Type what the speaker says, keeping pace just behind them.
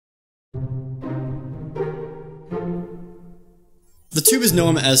The tubas know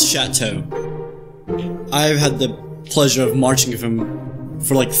him as Chateau. I've had the pleasure of marching with him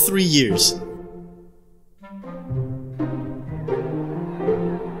for like 3 years.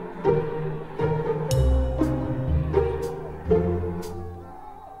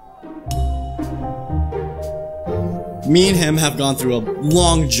 Me and him have gone through a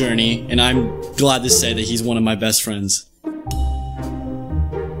long journey, and I'm glad to say that he's one of my best friends.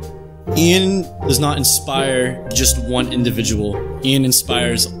 Ian does not inspire just one individual. Ian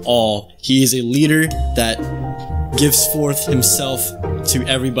inspires all. He is a leader that gives forth himself to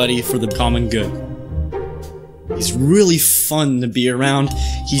everybody for the common good. He's really fun to be around.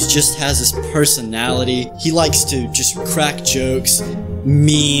 He just has this personality. He likes to just crack jokes,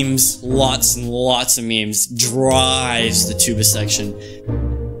 memes, lots and lots of memes, drives the tuba section.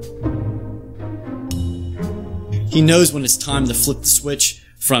 He knows when it's time to flip the switch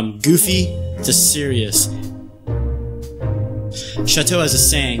from goofy to serious. Chateau has a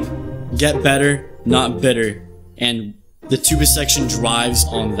saying, get better, not bitter, and the tuba section drives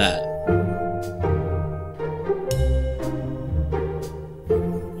on that.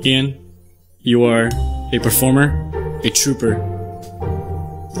 Ian, you are a performer, a trooper,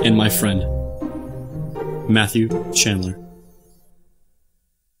 and my friend, Matthew Chandler.